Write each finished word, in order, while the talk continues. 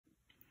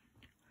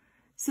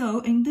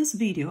So in this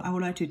video, I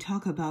would like to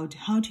talk about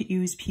how to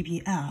use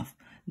PPF,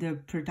 the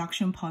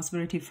production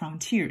possibility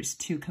frontiers,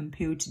 to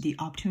compute the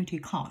opportunity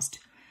cost.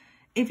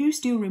 If you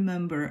still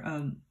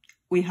remember,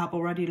 we have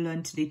already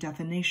learned the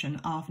definition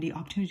of the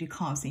opportunity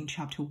cost in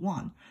chapter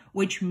 1,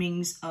 which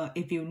means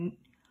the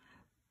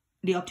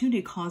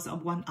opportunity cost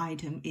of one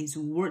item is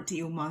what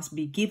you must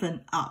be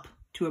given up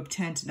to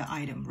obtain the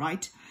item,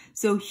 right?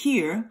 So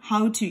here,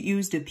 how to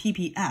use the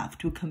PPF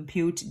to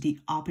compute the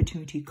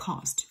opportunity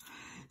cost.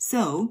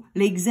 So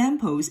the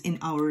examples in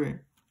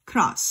our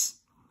class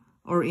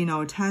or in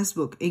our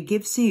textbook, it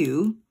gives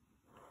you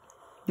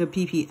the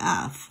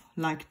PPF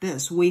like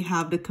this. We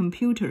have the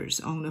computers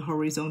on the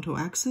horizontal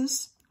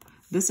axis.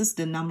 This is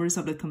the numbers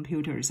of the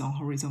computers on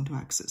horizontal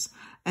axis.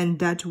 And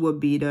that will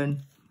be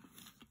the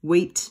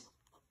weight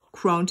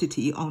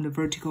quantity on the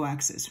vertical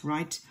axis,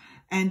 right?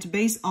 And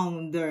based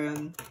on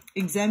the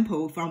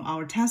example from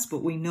our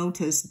textbook, we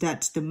notice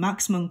that the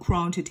maximum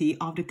quantity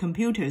of the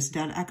computers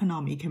that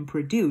economy can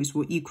produce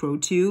will equal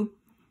to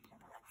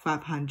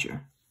 500,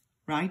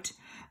 right?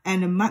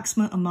 And the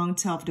maximum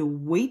amount of the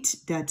weight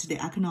that the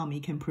economy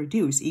can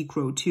produce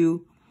equal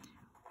to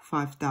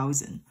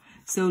 5,000.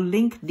 So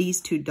link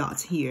these two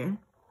dots here,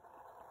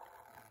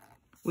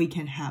 we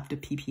can have the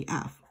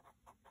PPF.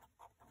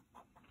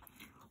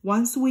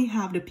 Once we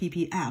have the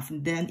PPF,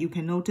 then you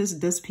can notice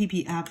this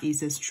PPF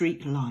is a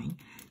straight line.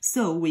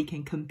 So we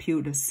can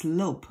compute the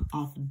slope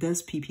of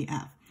this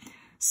PPF.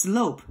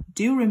 Slope,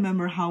 do you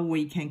remember how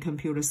we can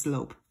compute the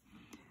slope?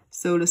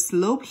 So the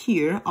slope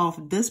here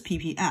of this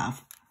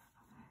PPF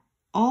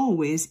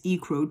always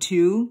equal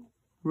to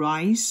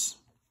rise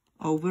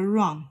over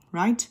run,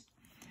 right?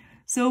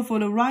 So for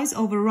the rise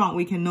over run,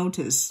 we can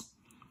notice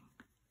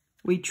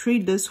we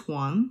treat this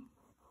one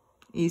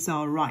is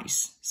our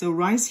rise. So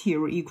rise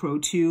here will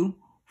equal to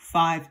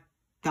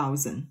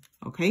 5,000,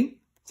 okay?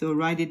 So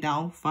write it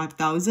down,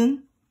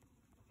 5,000.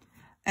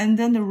 And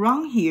then the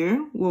run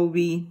here will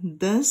be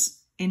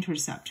this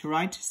intercept,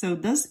 right? So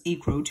this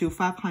equal to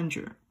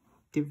 500,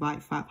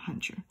 divide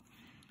 500.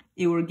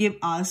 It will give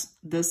us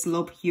the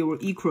slope here will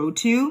equal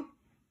to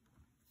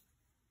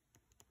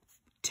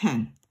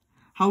 10.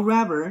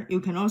 However,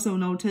 you can also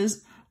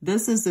notice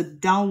this is a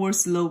downward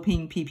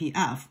sloping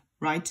PPF,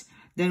 right?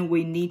 Then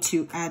we need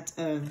to add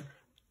a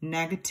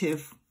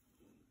negative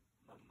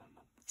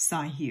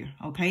sign here,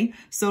 okay?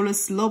 So the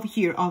slope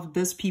here of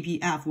this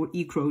PPF will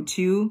equal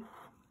to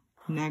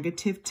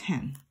negative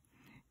 10.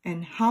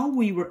 And how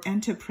we will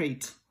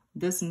interpret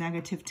this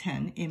negative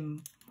 10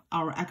 in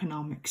our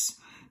economics?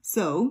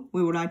 So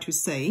we would like to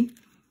say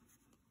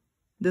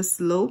the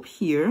slope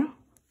here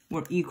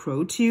will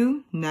equal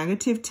to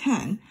negative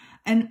 10.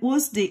 And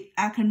what's the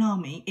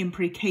economic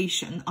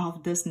implication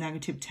of this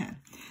negative 10?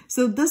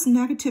 So this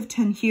negative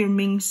 10 here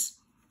means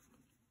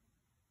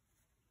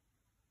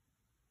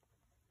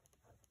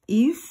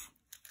if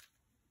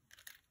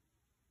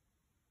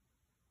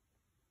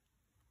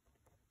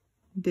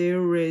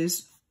there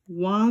is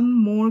one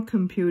more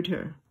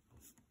computer,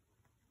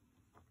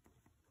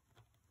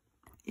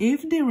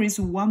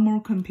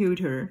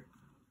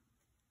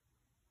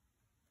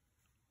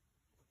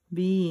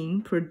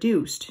 being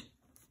produced,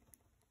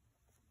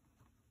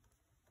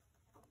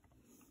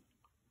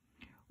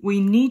 we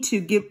need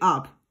to give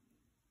up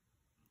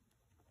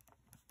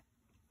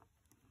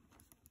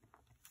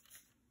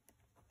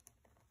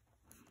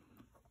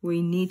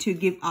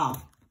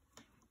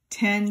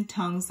 10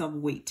 tons of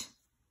weight.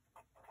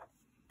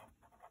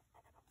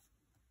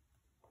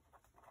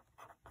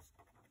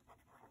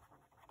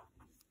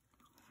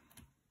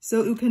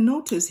 So you can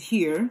notice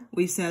here,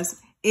 we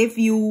says, if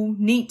you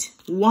need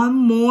one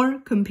more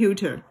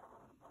computer,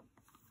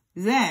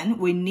 then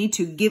we need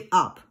to give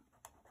up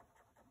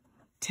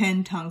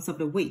 10 tons of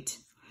the weight.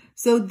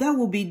 So that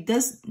will be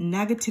this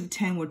negative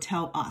 10 will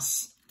tell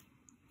us.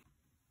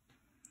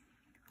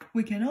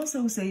 We can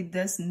also say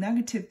this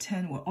negative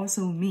 10 will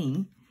also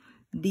mean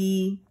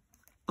the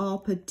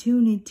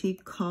opportunity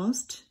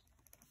cost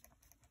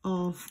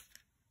of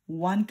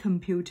one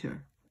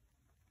computer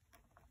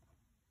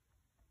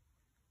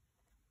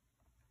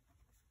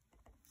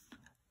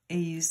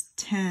is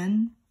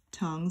 10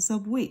 tons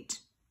of weight.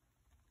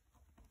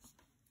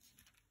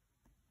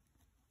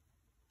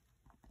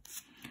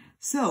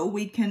 So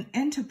we can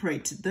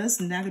interpret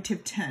this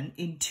negative 10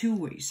 in two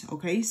ways,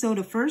 okay? So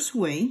the first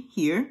way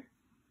here,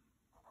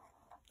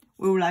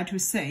 we would like to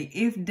say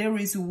if there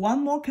is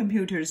one more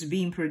computer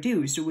being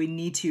produced, we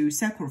need to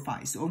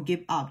sacrifice or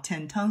give up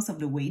 10 tons of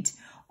the weight.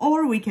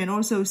 Or we can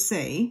also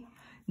say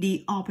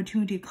the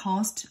opportunity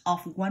cost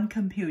of one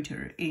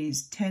computer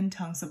is 10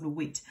 tons of the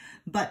weight.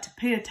 But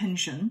pay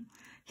attention,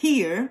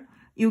 here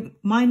you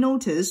might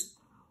notice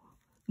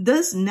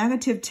this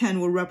negative 10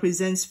 will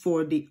represent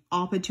for the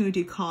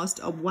opportunity cost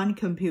of one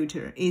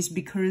computer is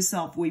because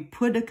of we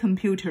put the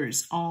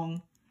computers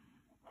on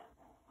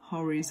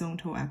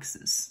horizontal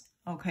axis,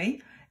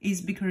 okay? It's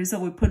because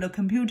of we put the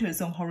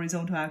computers on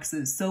horizontal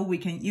axis, so we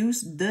can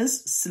use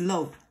this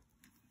slope.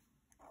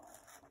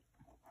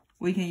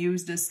 We can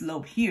use the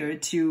slope here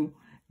to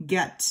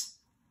get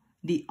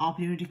the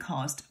opportunity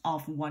cost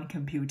of one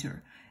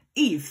computer.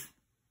 If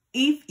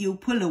you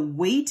put a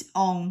weight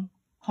on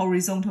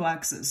horizontal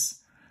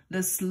axis,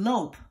 the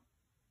slope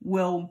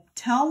will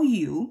tell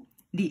you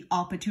the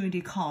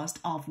opportunity cost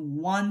of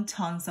 1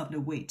 ton of the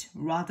weight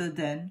rather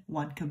than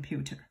one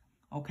computer.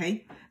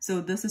 Okay, so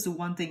this is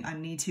one thing I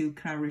need to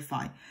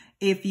clarify.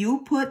 If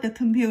you put the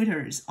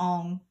computers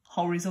on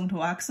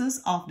horizontal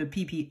axis of the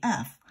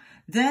PPF,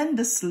 then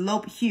the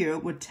slope here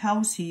would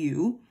tell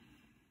you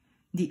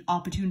the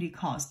opportunity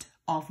cost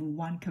of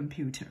one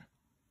computer.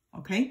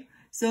 Okay,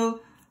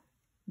 so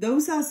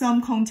those are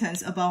some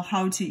contents about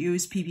how to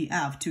use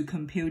PPF to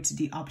compute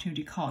the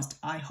opportunity cost.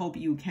 I hope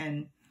you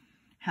can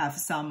have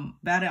some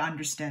better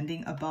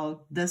understanding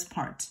about this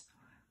part.